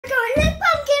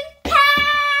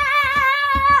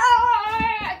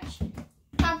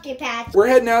patch. We're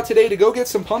heading out today to go get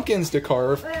some pumpkins to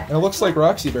carve, and it looks like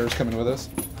Roxy Bear's coming with us.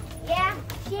 Yeah,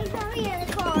 she's coming in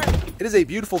the car. It is a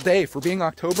beautiful day for being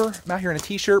October. I'm out here in a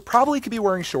t-shirt. Probably could be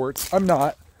wearing shorts. I'm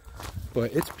not,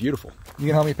 but it's beautiful. You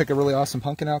can help me pick a really awesome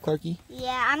pumpkin out, Clarky?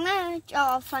 Yeah, I'm gonna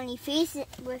draw a funny face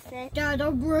with it. Dad,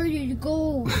 I'm ready to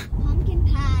go. Pumpkin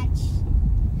patch.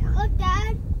 Look,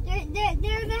 Dad.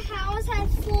 There the house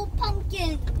has full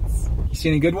pumpkins. You see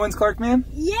any good ones, Clark, man?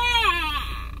 Yeah!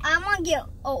 I'm gonna get an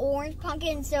orange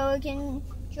pumpkin so I can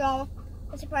draw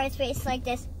a surprise face like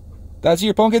this. That's what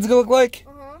your pumpkin's gonna look like?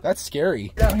 Uh-huh. That's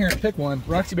scary. Get out here and pick one.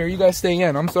 Roxy Bear, you guys stay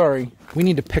in. I'm sorry. We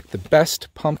need to pick the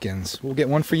best pumpkins. We'll get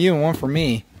one for you and one for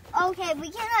me. Okay, we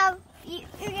can have, you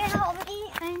can help me.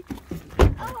 And,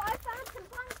 oh, I found some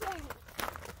pumpkins.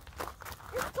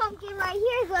 This pumpkin right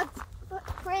here looks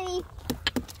pretty.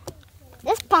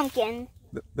 This pumpkin.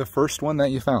 The first one that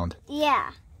you found?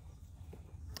 Yeah.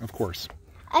 Of course.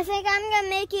 I think I'm going to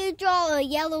make you draw a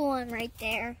yellow one right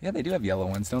there. Yeah, they do have yellow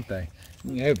ones, don't they?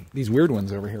 You have these weird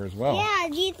ones over here as well. Yeah,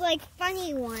 these like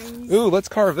funny ones. Ooh, let's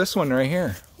carve this one right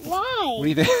here. Why? What do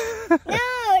you think? No,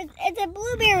 it's a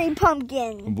blueberry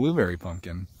pumpkin. A blueberry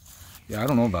pumpkin. Yeah, I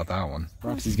don't know about that one.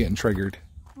 Roxy's getting triggered.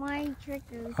 Why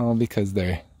triggered? Oh, because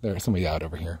there's somebody out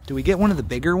over here. Do we get one of the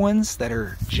bigger ones that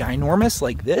are ginormous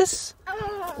like this?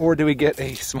 Or do we get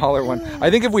a smaller one? I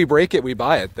think if we break it, we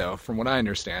buy it though, from what I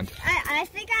understand. I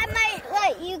think I might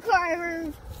let you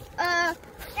carve, Dad,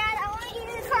 I want you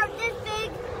to carve this big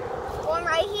one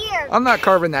right here. I'm not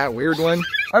carving that weird one.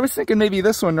 I was thinking maybe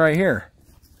this one right here.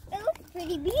 It looks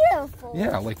pretty beautiful.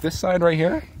 Yeah, like this side right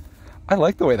here. I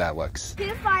like the way that looks.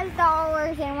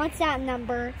 $5, and what's that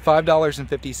number?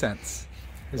 $5.50.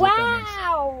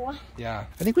 Wow! Yeah.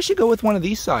 I think we should go with one of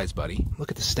these size, buddy.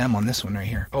 Look at the stem on this one right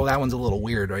here. Oh, that one's a little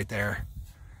weird right there.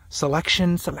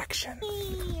 Selection.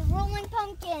 Hey, rolling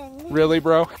pumpkin. Really,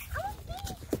 bro?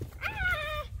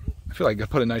 I feel like I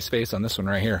put a nice face on this one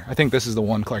right here. I think this is the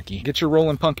one, Clarky. Get your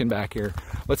rolling pumpkin back here.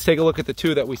 Let's take a look at the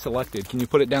two that we selected. Can you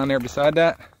put it down there beside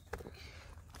that?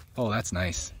 Oh, that's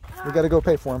nice. We gotta go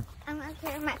pay for them.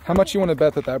 How much you want to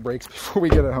bet that that breaks before we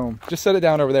get it home? Just set it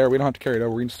down over there. We don't have to carry it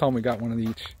over. We can just tell them we got one of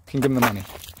each. Can give them the money.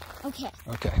 Okay.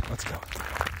 Okay, let's go.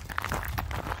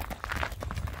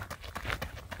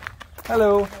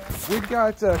 Hello. We've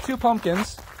got two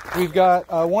pumpkins. We've got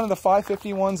one of the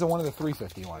 $5.50 ones and one of the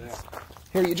 $3.50 ones.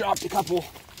 Here, you dropped a couple.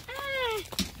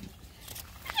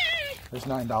 There's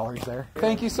 $9 there.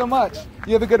 Thank you so much.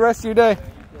 You have a good rest of your day.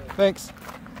 Thanks.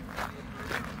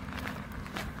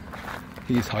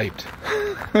 He's hyped.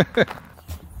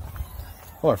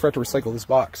 Oh, I forgot to recycle this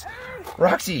box.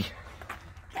 Roxy!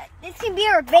 This can be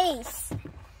our base.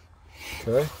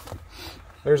 Okay.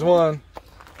 There's one.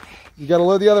 You gotta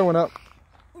load the other one up.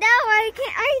 No, I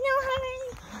can't. I know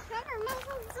how many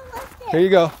muscles to lift it. Here you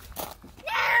go.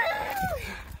 No!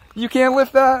 You can't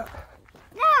lift that?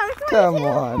 No, it's Come too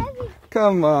on. heavy.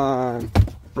 Come on.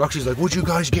 Roxy's like, what'd you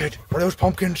guys get? Are those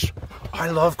pumpkins? I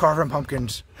love carving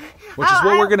pumpkins. Which is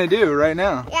what we're gonna do right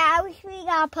now. Yeah, I wish we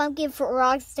got a pumpkin for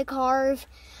Rox to carve.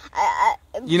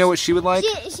 You know what she would like?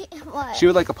 What? She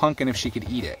would like a pumpkin if she could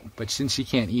eat it. But since she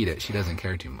can't eat it, she doesn't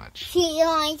care too much. She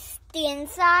likes the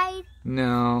inside?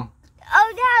 No.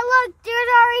 Oh, Dad, look, there's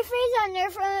already face on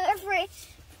there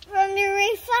from the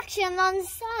reflection on the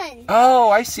sun. Oh,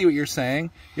 I see what you're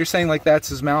saying. You're saying like that's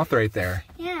his mouth right there.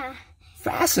 Yeah.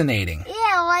 Fascinating.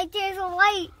 Yeah, like there's a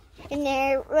light in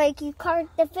there, like you carved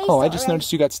the face. Oh, I just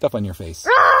noticed you got stuff on your face.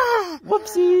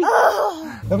 Whoopsie.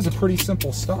 That was a pretty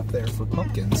simple stop there for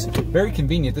pumpkins. Very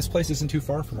convenient. This place isn't too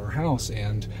far from our house,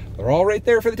 and they're all right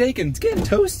there for the taking. It's getting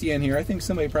toasty in here. I think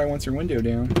somebody probably wants their window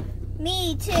down.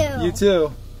 Me too. You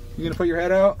too. You gonna put your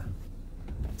head out?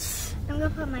 I'm gonna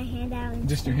put my hand out.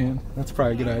 Just your hand. That's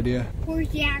probably a good idea. Where's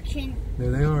the action?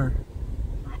 There they are.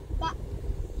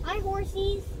 Hi,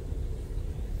 horsies.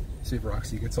 See if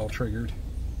Roxy gets all triggered.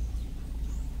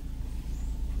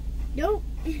 Nope.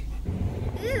 Ew.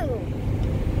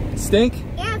 Stink?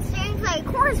 Yeah, it stinks like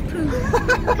horse poop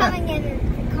coming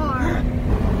in the car.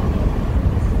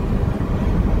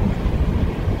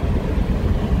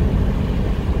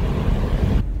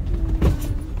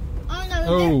 Oh no.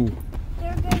 Oh.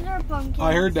 There goes our pumpkin.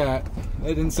 I heard that.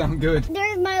 That didn't sound good.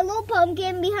 There's my little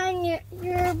pumpkin behind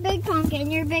your big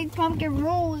pumpkin. Your big pumpkin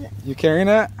rolls. You carrying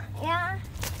that? Yeah.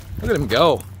 Look at him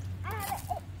go.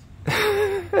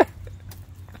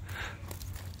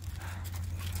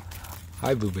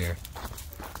 Hi, Boo Bear.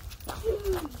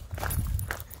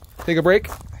 Take a break?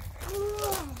 Do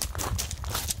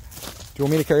you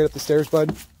want me to carry it up the stairs,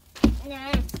 bud?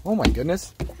 Nah. Oh my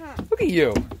goodness. Look at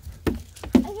you.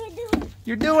 I can do it.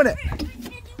 You're doing it.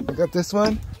 I got this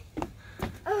one.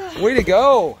 Way to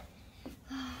go.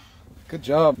 Good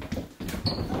job.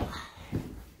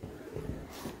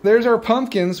 There's our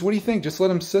pumpkins. What do you think? Just let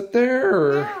them sit there,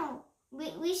 or? No,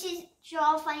 we should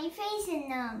draw a funny face in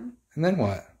them. And then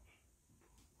what?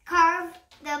 Carve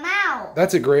them out.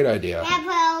 That's a great idea. Yeah,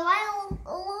 put a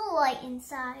little light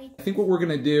inside. I think what we're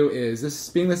gonna do is,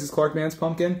 being this is Clark Man's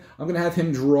pumpkin, I'm gonna have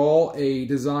him draw a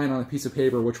design on a piece of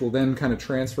paper, which will then kind of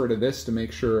transfer to this to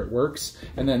make sure it works.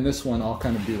 And then this one, I'll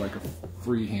kind of do like a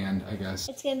freehand, I guess.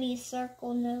 It's gonna be a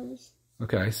circle nose.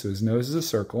 Okay, so his nose is a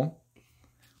circle.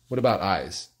 What about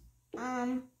eyes? Those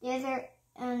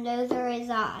are his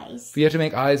eyes. You have to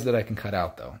make eyes that I can cut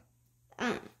out, though.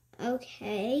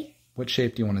 Okay. What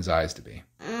shape do you want his eyes to be?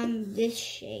 This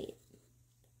shape.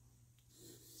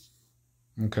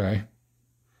 Okay.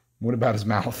 What about his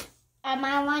mouth? I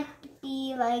want to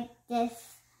be like this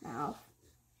mouth.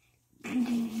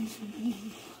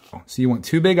 So you want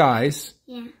 2 big eyes.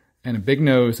 Yeah. And a big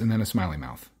nose, and then a smiley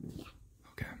mouth. Yeah.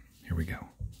 Okay, here we go.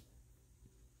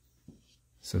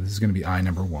 So this is going to be eye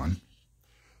number 1.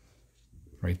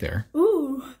 Right there.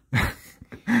 Ooh. I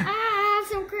have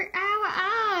some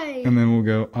eye. And then we'll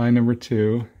go eye number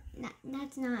 2.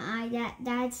 That's not eye.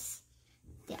 That's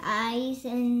the eyes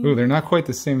and. Ooh, they're not quite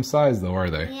the same size though, are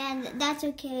they? Yeah, that's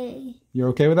okay. You're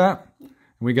okay with that? Yeah.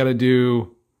 We got to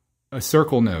do a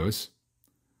circle nose,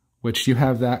 which you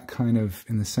have that kind of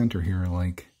in the center here,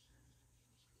 like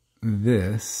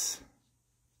this.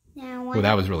 Now, oh,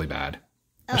 that was really bad.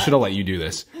 I should have let you do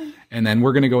this. And then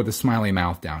we're going to go with the smiley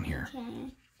mouth down here.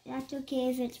 Okay. That's okay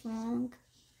if it's wrong.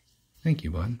 Thank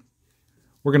you, bud.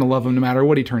 We're going to love him no matter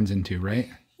what he turns into, right?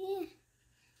 Yeah.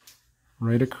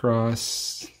 Right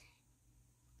across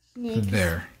Next.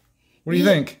 there. What do you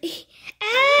think?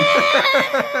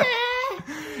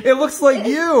 It looks like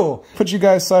you. Put you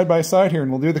guys side by side here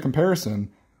and we'll do the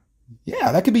comparison.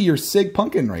 Yeah, that could be your Sig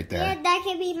pumpkin right there. Yeah, that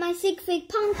could be my Sig Fig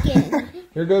pumpkin.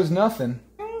 Here goes nothing.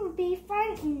 I would be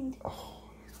frightened.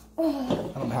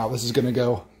 I don't know how this is going to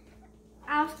go.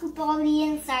 I'll scoop all the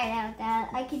inside out of that.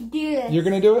 I could do this. You're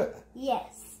going to do it?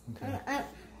 Yes. Okay.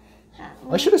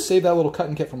 I should have saved that little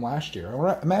cutting kit from last year.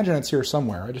 I imagine it's here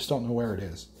somewhere. I just don't know where it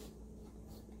is.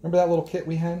 Remember that little kit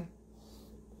we had?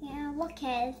 Yeah, what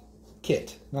kid?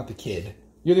 Kit, not the kid.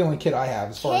 You're the only kid I have,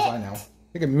 as far as I know.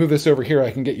 I can move this over here.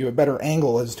 I can get you a better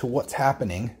angle as to what's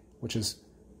happening, which is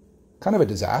kind of a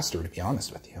disaster, to be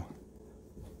honest with you.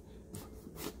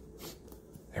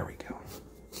 There we go.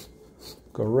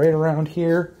 Go right around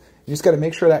here. You just got to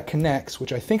make sure that connects,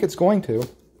 which I think it's going to.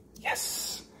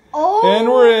 Yes. Oh. And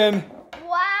we're in.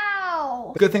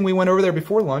 Wow. Good thing we went over there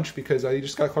before lunch because I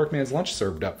just got Clark Man's lunch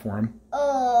served up for him.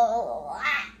 Oh.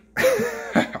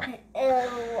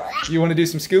 You want to do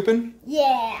some scooping?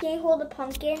 Yeah. Can you hold a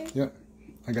pumpkin? Yep.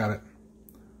 I got it.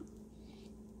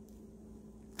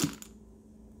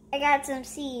 I got some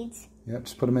seeds. Yep,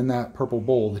 just put them in that purple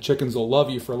bowl. The chickens will love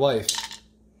you for life.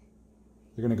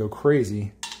 They're going to go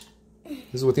crazy. This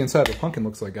is what the inside of the pumpkin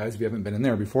looks like, guys, if you haven't been in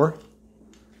there before.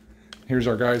 Here's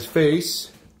our guy's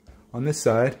face on this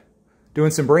side. Doing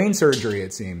some brain surgery,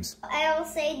 it seems. I will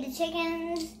say the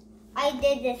chickens, I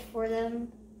did this for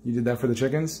them. You did that for the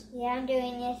chickens? Yeah, I'm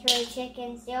doing this for the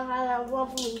chickens. They'll have a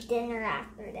lovely dinner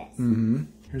after this. Mm-hmm.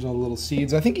 Here's all the little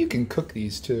seeds. I think you can cook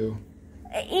these, too.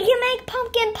 You can make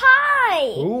pumpkin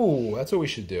pie. Ooh, that's what we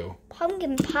should do.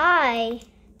 Pumpkin pie.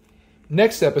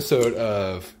 Next episode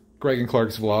of Greg and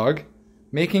Clark's vlog,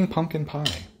 making pumpkin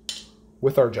pie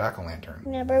with our jack-o'-lantern.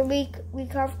 Remember we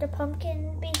carved a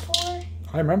pumpkin before?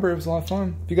 I remember, it was a lot of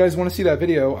fun. If you guys want to see that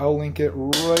video, I'll link it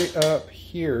right up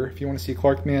here if you want to see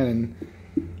Clark Man and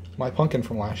my pumpkin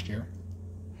from last year.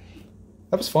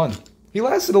 That was fun. He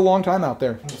lasted a long time out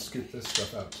there. I'm gonna scoop this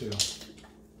stuff out too.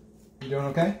 You doing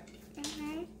okay?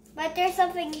 Mm-hmm. But there's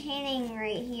something hanging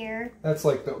right here. That's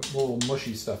like the little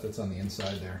mushy stuff that's on the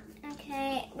inside there.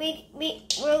 Okay,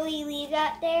 will we leave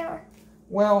that there?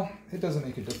 Well, it doesn't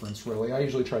make a difference really. I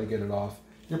usually try to get it off.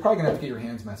 You're probably gonna have to get your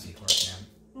hands messy, Clark Man.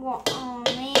 Well, oh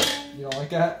man. You don't like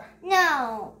that?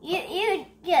 No, you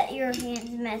get your hands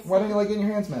messy. Why don't you like getting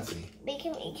your hands messy?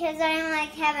 Because I don't like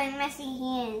having messy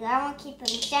hands. I want to keep them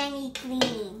shiny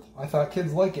clean. I thought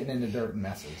kids like getting into dirt and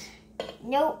messes.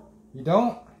 Nope. You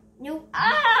don't? Nope.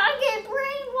 I get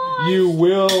brainwashed. You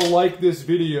will like this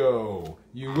video.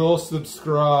 You will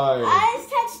subscribe. I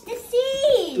just touched the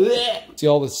seed. See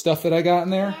all the stuff that I got in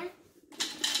there? Yeah.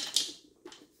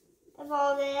 I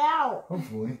followed it out.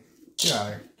 Hopefully. Get out of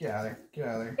there. Get out of there. Get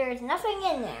out of there. There's nothing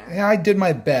in there. Yeah, I did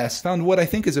my best. Found what I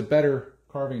think is a better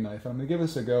carving knife. I'm going to give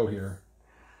this a go here.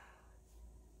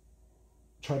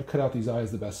 Try to cut out these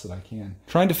eyes the best that I can.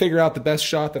 Trying to figure out the best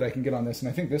shot that I can get on this, and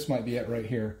I think this might be it right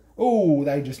here. Oh,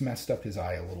 I just messed up his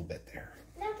eye a little bit there.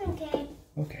 That's okay.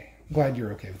 Okay. I'm glad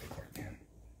you're okay with it, Clark Man.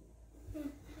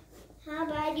 How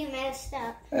bad you messed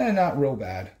up? Not real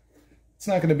bad. It's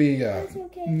not going to be a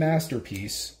okay.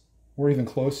 masterpiece or even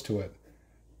close to it.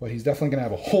 But he's definitely going to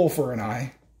have a hole for an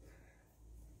eye.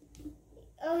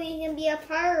 Oh, he can be a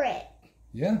pirate.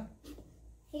 Yeah.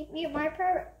 He can be my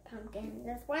pirate pumpkin.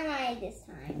 That's one eye this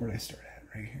time. Where did I start at?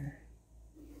 Right here.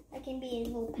 I can be his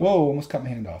little... Whoa, almost cut my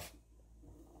hand off.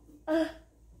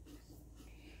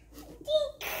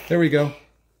 There we go.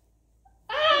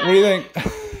 What do you think?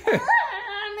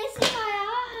 I'm missing my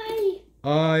eye.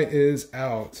 Eye is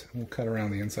out. We'll cut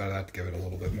around the inside of that to give it a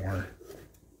little bit more.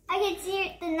 I can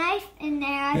see the knife in there.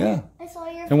 Yeah. I saw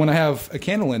your... And when I have a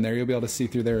candle in there, you'll be able to see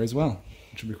through there as well,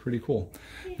 which will be pretty cool.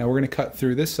 Now we're going to cut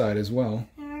through this side as well.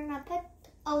 And we're going to put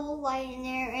a little light in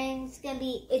there, and it's going to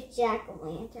be a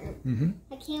jack-o'-lantern. Mm-hmm.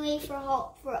 I can't wait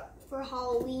for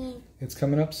Halloween. It's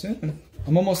coming up soon.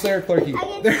 I'm almost there, Clarky.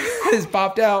 There it is,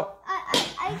 popped out.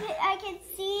 I can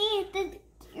see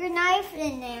your knife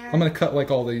in there. I'm going to cut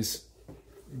like all these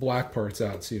black parts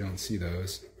out so you don't see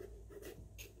those.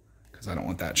 Because I don't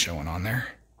want that showing on there.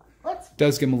 It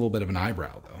does give him a little bit of an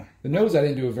eyebrow, though. The nose I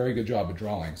didn't do a very good job of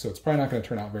drawing, so it's probably not going to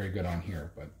turn out very good on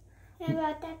here. But how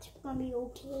about that's going to be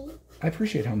okay? I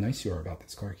appreciate how nice you are about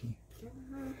this, Clarky.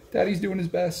 Daddy's doing his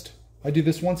best. I do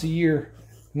this once a year.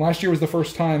 And last year was the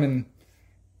first time in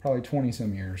probably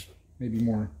 20-some years, maybe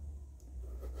more.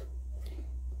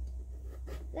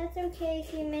 That's okay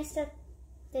if you messed up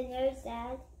the nose,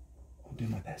 Dad. I'll do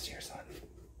my best here, son.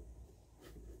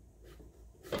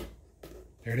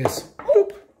 There it is.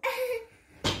 Boop.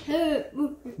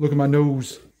 Look at my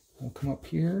nose. We'll come up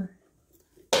here.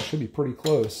 It should be pretty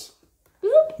close.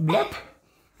 Bloop.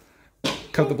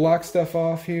 Cut the black stuff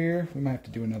off here. We might have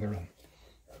to do another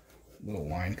little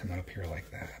line coming up here like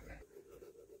that.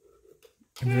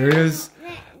 And there it is.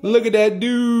 Look at that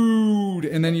dude.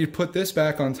 And then you put this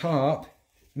back on top.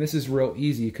 And this is real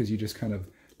easy because you just kind of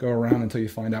go around until you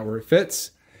find out where it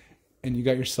fits. And you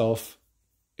got yourself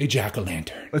a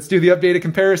jack-o'-lantern. Let's do the updated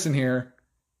comparison here.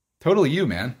 Totally you,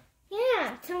 man.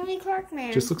 Yeah, Tony Clark,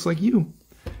 man. Just looks like you.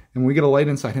 And when we get a light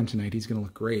inside him tonight, he's going to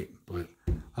look great. But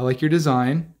I like your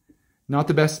design. Not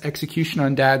the best execution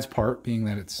on Dad's part, being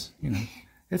that it's, you know,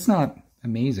 it's not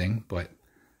amazing, but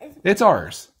it's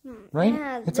ours, right?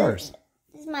 Yeah, it's ours.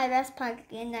 This is my best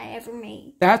pumpkin I ever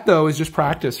made. That, though, is just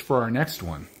practice for our next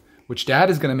one, which Dad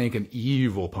is going to make an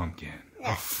evil pumpkin.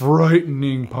 A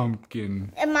frightening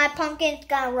pumpkin. And my pumpkin's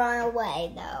gonna run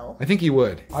away, though. I think he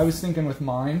would. I was thinking with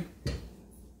mine,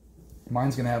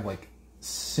 mine's gonna have like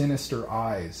sinister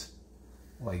eyes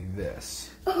like this.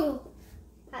 Oh,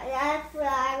 that's what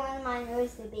I want my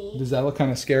nose to be. Does that look kind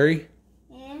of scary?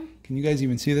 Yeah. Can you guys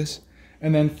even see this?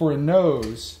 And then for a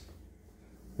nose,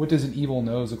 what does an evil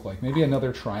nose look like? Maybe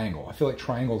another triangle. I feel like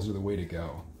triangles are the way to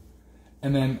go.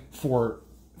 And then for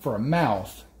a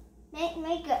mouth, make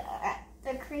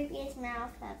the creepiest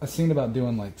mouth ever. I was thinking about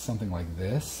doing like something like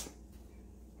this.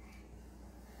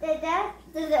 Does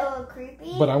it look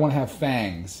creepy? But I want to have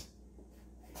fangs.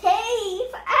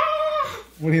 Tape! Ah!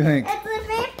 What do you think? It's a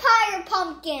vampire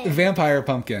pumpkin. The vampire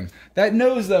pumpkin. That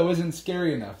nose though isn't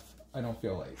scary enough. I don't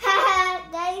feel like.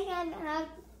 Daddy can have,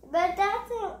 but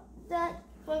that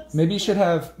looks. Maybe you should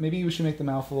have. Maybe we should make the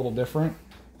mouth a little different,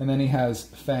 and then he has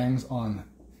fangs on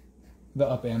the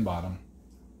up and bottom.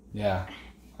 Yeah,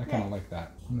 I kind of like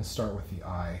that. I'm gonna start with the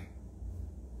eye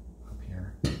up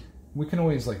here. We can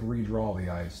always like redraw the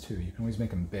eyes too. You can always make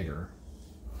them bigger.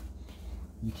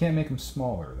 You can't make them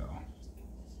smaller though.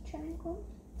 Triangle.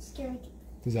 Scary.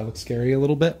 Does that look scary a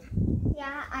little bit?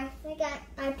 Yeah, I think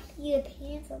I peed the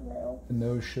pants a little. The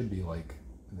nose should be like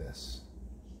this.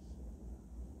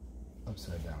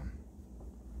 Upside down.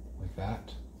 Like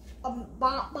that. A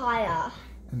vampire.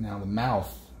 And now the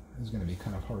mouth is going to be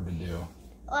kind of hard to do.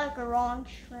 Like a wrong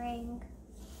string.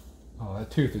 Oh, that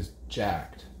tooth is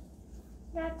jacked.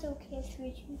 That's okay,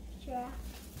 sweet Jack.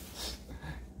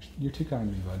 You're too kind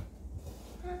to me, bud.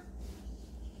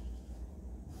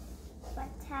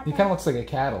 Let's have He kind of looks like a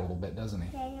cat a little bit, doesn't he?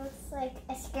 Yeah, he looks like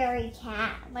a scary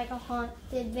cat. Like a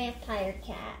haunted vampire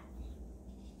cat.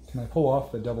 Can I pull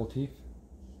off the double teeth?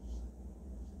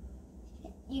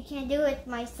 You can't do it,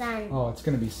 my son. Oh, it's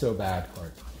going to be so bad,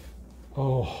 Clark.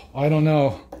 Oh, I don't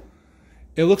know.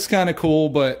 It looks kind of cool,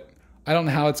 but I don't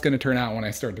know how it's going to turn out when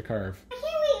I start to carve. I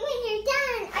can't wait when you're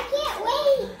done. I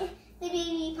can't wait. The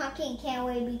baby pumpkin can't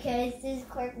wait because this is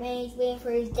Clark Man. He's waiting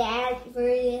for his dad, for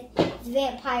his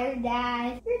vampire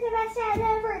dad. You're the best dad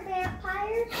ever,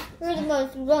 vampire. You're the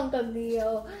most drunk of me.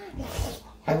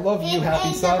 I love you,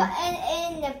 happy son.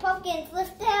 And the pumpkins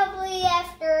lift heavily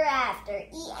after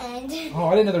the end. Oh,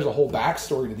 I didn't know there's a whole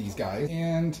backstory to these guys.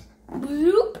 And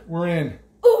Bloop. we're in.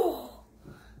 Oh,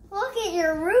 look at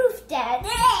your roof, Dad.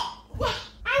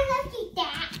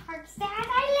 Dad,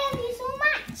 I love you so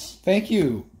much. Thank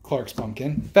you, Clark's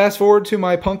pumpkin. Fast forward to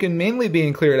my pumpkin mainly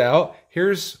being cleared out.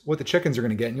 Here's what the chickens are going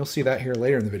to get, and you'll see that here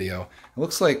later in the video. It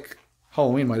looks like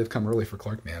Halloween might have come early for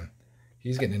Clark, man.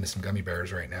 He's getting into some gummy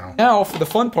bears right now. Now, for the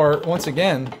fun part, once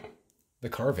again, the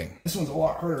carving. This one's a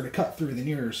lot harder to cut through than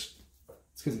yours.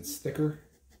 It's because it's thicker.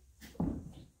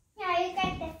 Yeah, you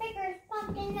got the thickest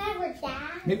pumpkin ever,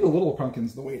 Dad. Maybe the little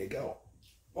pumpkin's the way to go.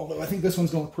 Although I think this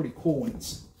one's going to look pretty cool when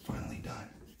it's finally done.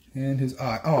 And his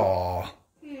eye. Aww.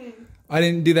 I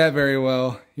didn't do that very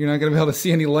well. You're not going to be able to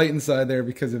see any light inside there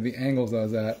because of the angles I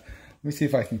was at. Let me see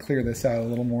if I can clear this out a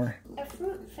little more. A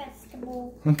fruit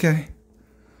festival. Okay.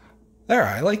 There,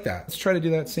 I like that. Let's try to do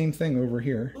that same thing over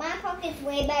here. My pumpkin's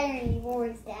way better than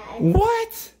yours, Dad.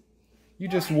 What? You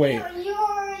just wait. No,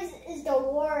 yours is the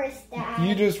worst, Dad.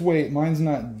 You just wait. Mine's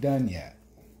not done yet.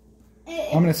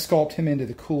 I'm going to sculpt him into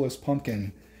the coolest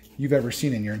pumpkin you've ever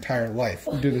seen in your entire life.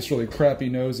 I'll do this really crappy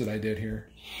nose that I did here.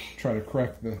 Try to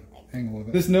correct the angle of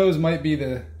it. This nose might be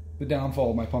the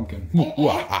downfall of my pumpkin. Oh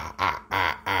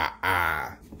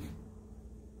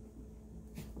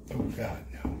God,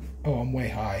 no. Oh, I'm way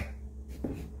high.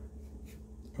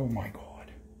 Oh my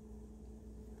God.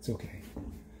 It's okay.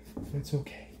 It's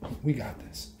okay. We got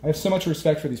this. I have so much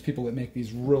respect for these people that make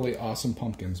these really awesome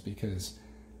pumpkins because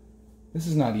this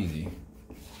is not easy.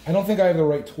 I don't think I have the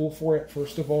right tool for it,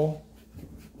 first of all.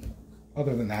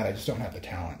 Other than that, I just don't have the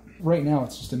talent. Right now,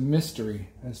 it's just a mystery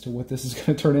as to what this is going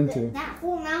to turn into. That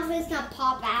whole mouth is going to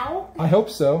pop out? I hope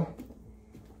so.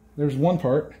 There's one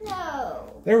part.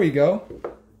 No. There we go.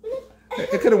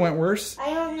 It could have went worse.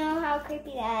 I don't know how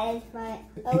creepy that is, but...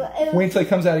 Wait until he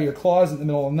comes out of your closet in the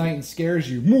middle of the night and scares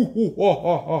you. I don't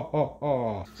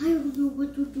know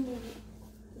what to do.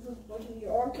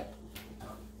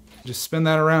 Just spin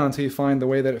that around until you find the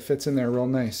way that it fits in there real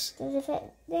nice. Does it fit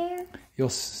there? You'll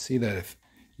see that if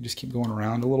you just keep going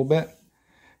around a little bit,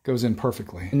 it goes in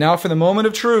perfectly. And now for the moment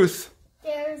of truth.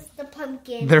 There's the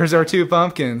pumpkin. There's our two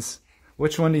pumpkins.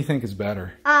 Which one do you think is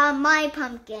better? My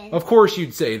pumpkin. Of course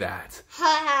you'd say that.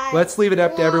 Let's leave it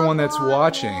up to everyone that's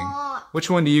watching. Which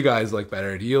one do you guys like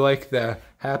better? Do you like the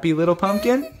happy little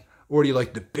pumpkin? Or do you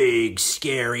like the big,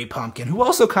 scary pumpkin, who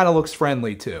also kind of looks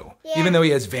friendly too? Yeah. Even though he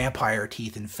has vampire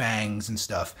teeth and fangs and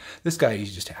stuff. This guy,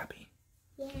 he's just happy.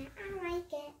 Yeah, I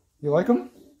like it. You like him?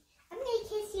 I'm going to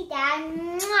kiss you,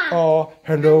 Dad. Oh,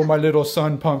 hello, my little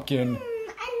son pumpkin.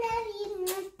 I love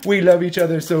you. We love each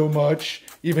other so much,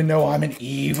 even though I'm an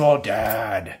evil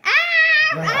dad.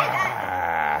 I'm going to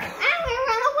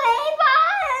run away.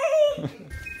 Bye.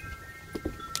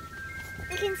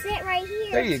 You can sit right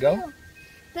here. There you go.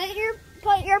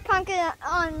 Put your pumpkin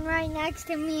on right next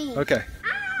to me. Okay.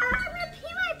 I'm going to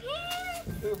pee my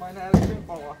pants. Ooh, mine has cream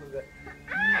fall off of it.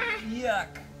 Yuck.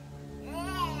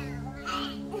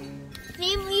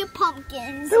 Save me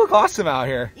pumpkins. They look awesome out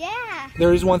here. Yeah.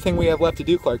 There is one thing we have left to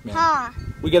do, Clark, man. Huh.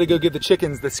 We got to go give the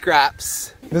chickens the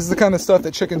scraps. This is the kind of stuff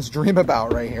that chickens dream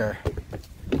about right here.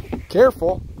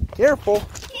 Careful. Careful.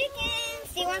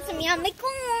 Chickens, do you want some yummy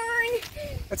corn?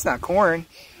 That's not corn.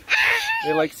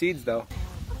 They like seeds, though.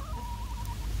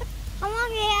 How long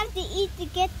do they have to eat to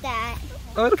get that?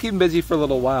 Oh, it'll keep them busy for a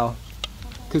little while.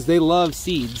 Because they love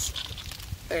seeds.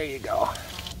 There you go.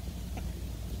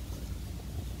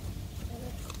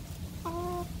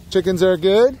 Chickens are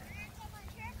good.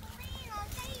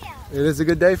 It is a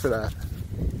good day for that.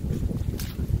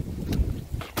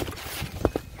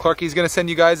 Clarky's gonna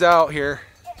send you guys out here.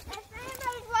 If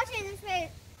anybody's watching this video,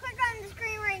 click on the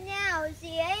screen right now to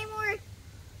see any more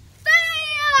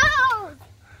videos.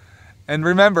 And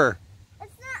remember,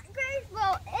 It's not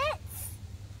graceful, it's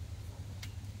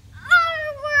our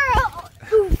world.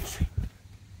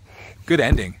 good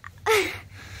ending.